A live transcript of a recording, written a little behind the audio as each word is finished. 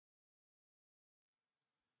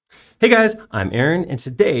Hey guys, I'm Aaron, and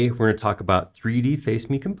today we're going to talk about 3D Face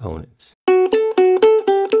Me components.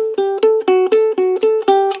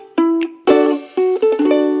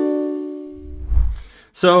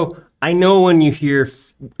 So I know when you hear,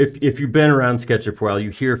 if you've been around SketchUp for a while, you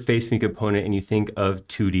hear Face Me component and you think of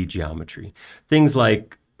 2D geometry. Things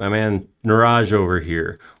like my man Niraj over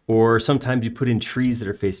here, or sometimes you put in trees that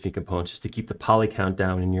are Face Me components just to keep the poly count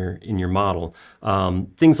down in your model.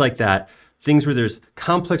 Things like that. Things where there's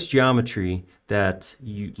complex geometry that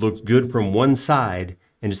looks good from one side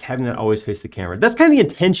and just having that always face the camera. That's kind of the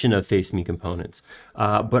intention of Face Me components.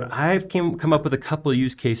 But I've come up with a couple of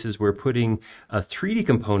use cases where putting a 3D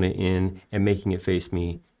component in and making it face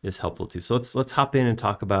me is helpful too. So let's hop in and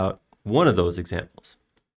talk about one of those examples.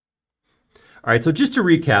 All right, so just to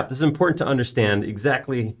recap, this is important to understand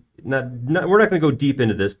exactly, we're not going to go deep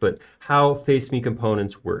into this, but how Face Me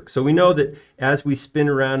components work. So we know that as we spin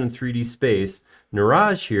around in 3D space,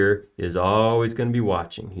 Niraj here is always going to be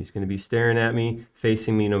watching. He's going to be staring at me,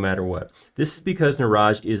 facing me no matter what. This is because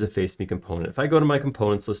Niraj is a Face Me component. If I go to my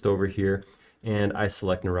components list over here and I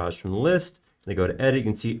select Niraj from the list, and I go to edit, you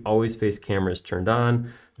can see always face camera is turned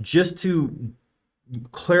on. Just to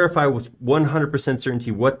clarify with 100%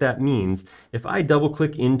 certainty what that means, if I double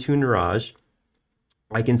click into Niraj,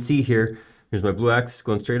 I can see here's my blue axis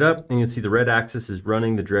going straight up, and you can see the red axis is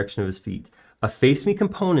running the direction of his feet. A Face Me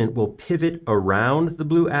component will pivot around the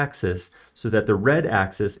blue axis so that the red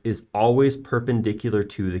axis is always perpendicular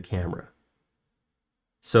to the camera.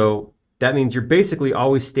 So that means you're basically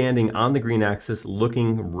always standing on the green axis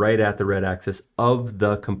looking right at the red axis of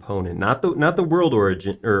the component, not the world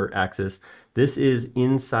origin or axis. This is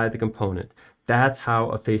inside the component. That's how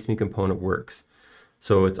a Face Me component works.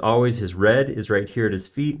 So it's always, his red is right here at his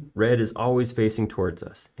feet. Red is always facing towards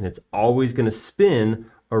us, and it's always going to spin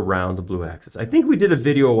around the blue axis. I think we did a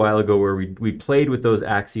video a while ago where we played with those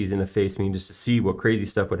axes in a Face Me just to see what crazy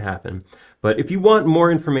stuff would happen. But if you want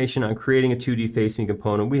more information on creating a 2D Face Me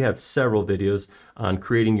component, we have several videos on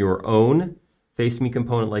creating your own Face Me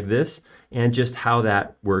component like this and just how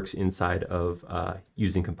that works inside of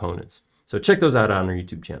using components. So check those out on our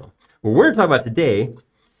YouTube channel. What we're going to talk about today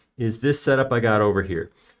is this setup I got over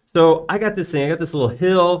here. So I got this thing, I got this little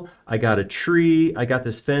hill, I got a tree, I got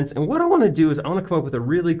this fence, and what I want to do is I want to come up with a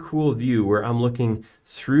really cool view where I'm looking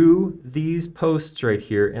through these posts right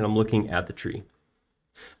here and I'm looking at the tree.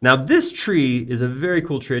 Now this tree is a very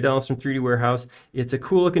cool tree. I downloaded from 3D Warehouse. It's a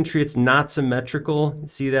cool looking tree. It's not symmetrical. You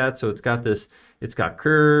see that? So it's got this, it's got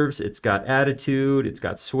curves, it's got attitude, it's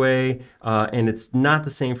got sway, and it's not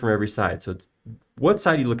the same from every side. So what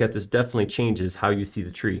side you look at, this definitely changes how you see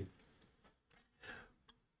the tree.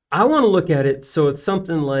 I want to look at it so it's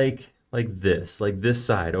something like this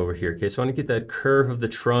side over here. Okay, so I want to get that curve of the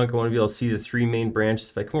trunk. I want to be able to see the three main branches.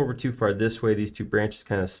 If I come over too far this way, these two branches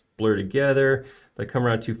kind of blur together. If I come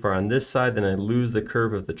around too far on this side, then I lose the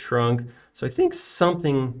curve of the trunk. So I think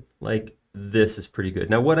something like this is pretty good.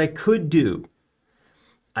 Now what I could do,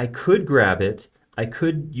 I could grab it, I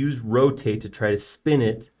could use rotate to try to spin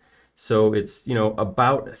it so it's, you know,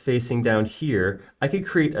 about facing down here. I could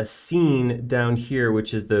create a scene down here,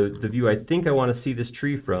 which is the view I think I want to see this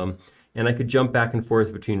tree from, and I could jump back and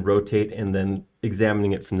forth between rotate and then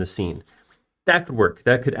examining it from the scene. That could work.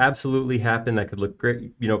 That could absolutely happen. That could look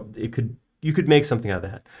great. You know, you could make something out of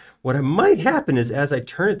that. What might happen is as I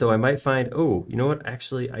turn it though, I might find, oh, you know what,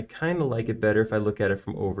 actually I kind of like it better if I look at it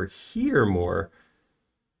from over here more.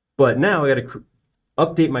 But now I got to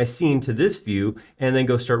update my scene to this view and then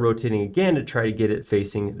go start rotating again to try to get it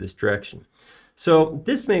facing this direction. So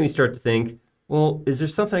this made me start to think, well, is there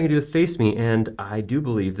something I can do with Face Me? And I do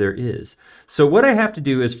believe there is. So what I have to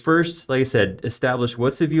do is first, like I said, establish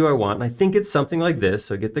what's the view I want. And I think it's something like this.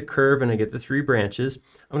 So I get the curve and I get the three branches.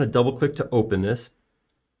 I'm going to double click to open this.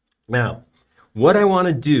 Now, what I want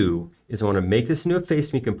to do is I want to make this into a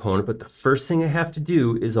Face Me component, but the first thing I have to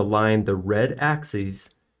do is align the red axis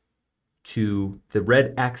to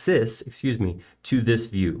this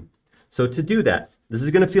view. So to do that, this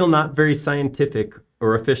is going to feel not very scientific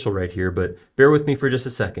or official right here, but bear with me for just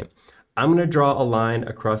a second. I'm going to draw a line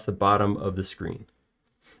across the bottom of the screen.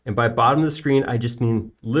 And by bottom of the screen, I just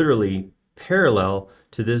mean literally parallel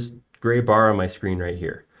to this gray bar on my screen right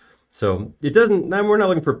here. So it doesn't, we're not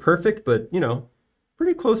looking for perfect, but you know,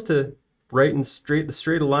 pretty close to right and straight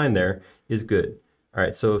a line there is good. All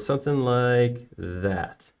right, so something like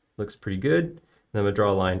that. Looks pretty good. And I'm going to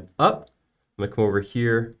draw a line up. I'm going to come over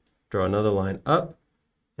here, draw another line up,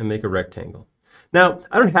 and make a rectangle. Now,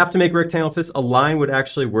 I don't have to make a rectangle for this. A line would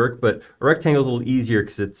actually work, but a rectangle is a little easier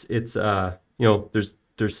because it's you know,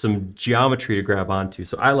 there's some geometry to grab onto.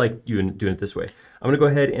 So I like doing it this way. I'm going to go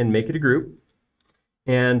ahead and make it a group.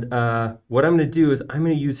 And what I'm going to do is I'm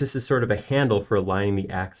going to use this as sort of a handle for aligning the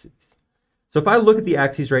axes. So if I look at the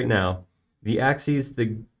axes right now, the axes,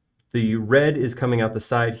 the red is coming out the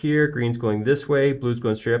side here, green's going this way, blue's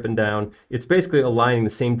going straight up and down. It's basically aligning the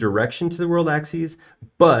same direction to the world axes,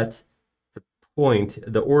 but the point,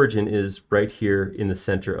 the origin is right here in the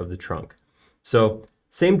center of the trunk. So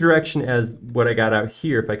same direction as what I got out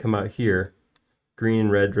here. If I come out here, green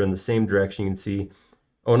and red run the same direction. You can see,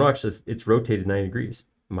 oh no, actually it's rotated 90 degrees.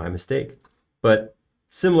 My mistake. But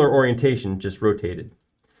similar orientation, just rotated.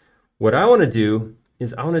 What I want to do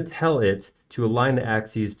is I want to tell it to align the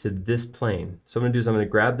axes to this plane. So what I'm going to do is I'm going to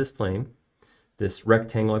grab this plane, this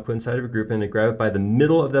rectangle I put inside of a group, and I'm going to grab it by the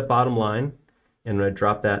middle of that bottom line, and I'm going to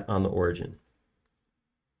drop that on the origin.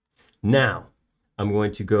 Now, I'm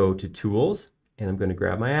going to go to Tools, and I'm going to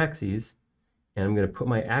grab my axes, and I'm going to put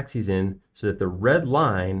my axes in so that the red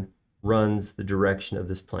line runs the direction of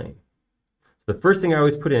this plane. So the first thing I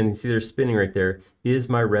always put in, you see they're spinning right there, is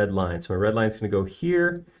my red line. So my red line is going to go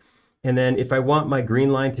here. And then if I want my green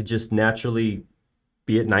line to just naturally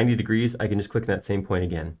be at 90 degrees, I can just click on that same point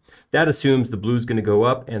again. That assumes the blue's going to go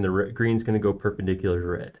up and the green's going to go perpendicular to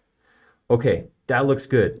red. Okay, that looks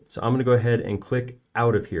good. So I'm going to go ahead and click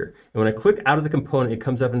out of here. And when I click out of the component, it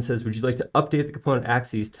comes up and says, would you like to update the component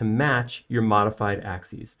axes to match your modified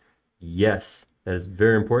axes? Yes, that is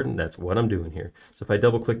very important. That's what I'm doing here. So if I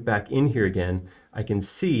double click back in here again, I can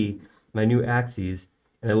see my new axes.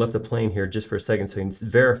 And I left the plane here just for a second so I can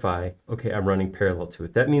verify, okay, I'm running parallel to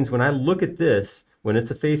it. That means when I look at this, when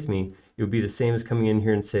it's a face me, it would be the same as coming in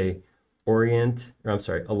here and say,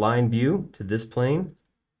 align view to this plane.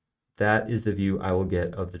 That is the view I will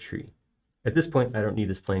get of the tree. At this point, I don't need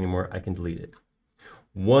this plane anymore. I can delete it.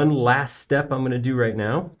 One last step I'm going to do right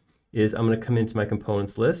now is I'm going to come into my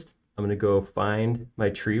components list. I'm going to go find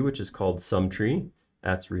my tree, which is called some tree.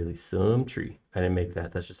 That's really some tree. I didn't make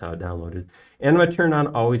that. That's just how it downloaded. And I'm going to turn on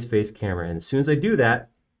always face camera. And as soon as I do that,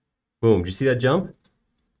 boom, did you see that jump?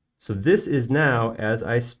 So this is now, as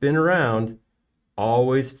I spin around,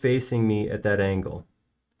 always facing me at that angle.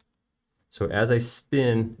 So as I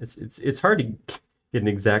spin, it's hard to get an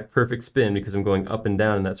exact perfect spin because I'm going up and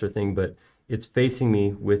down and that sort of thing, but it's facing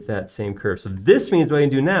me with that same curve. So this means what I can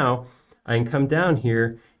do now, I can come down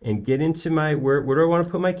here and get into my, where do I want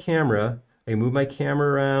to put my camera? I move my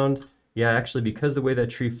camera around. Yeah, actually, because the way that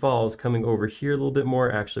tree falls, coming over here a little bit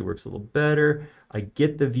more actually works a little better. I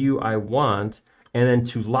get the view I want. And then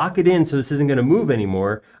to lock it in so this isn't going to move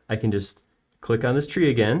anymore, I can just click on this tree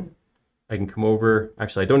again. I can come over.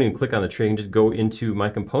 Actually, I don't even click on the tree. I can just go into my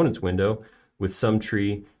components window with some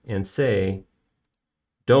tree and say,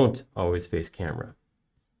 don't always face camera.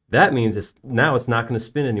 That means now it's not going to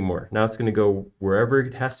spin anymore. Now it's going to go wherever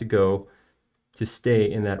it has to go to stay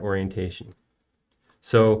in that orientation.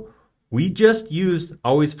 So we just used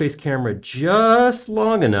always face camera just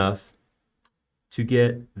long enough to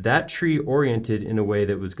get that tree oriented in a way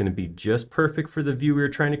that was going to be just perfect for the view we were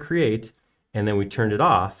trying to create, and then we turned it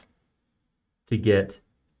off to get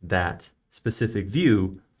that specific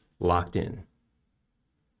view locked in.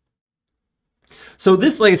 So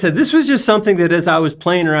this, like I said, this was just something that as I was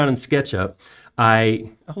playing around in SketchUp,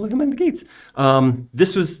 oh, look, I'm in the gates.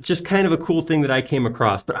 This was just kind of a cool thing that I came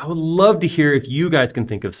across, but I would love to hear if you guys can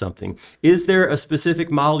think of something. Is there a specific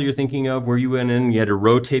model you're thinking of where you went in and you had to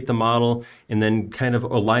rotate the model and then kind of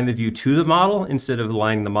align the view to the model instead of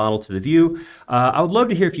aligning the model to the view? I would love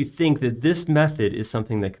to hear if you think that this method is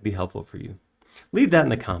something that could be helpful for you. Leave that in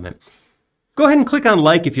the comment. Go ahead and click on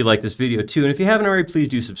like if you like this video too, and if you haven't already, please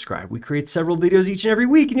do subscribe. We create several videos each and every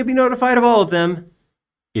week, and you'll be notified of all of them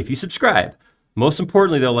if you subscribe. Most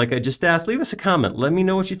importantly though, like I just asked, leave us a comment. Let me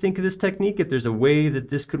know what you think of this technique, if there's a way that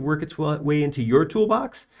this could work its way into your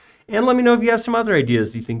toolbox, and let me know if you have some other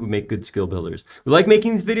ideas that you think would make good skill builders. We like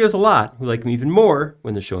making these videos a lot. We like them even more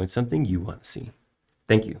when they're showing something you want to see.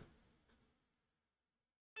 Thank you.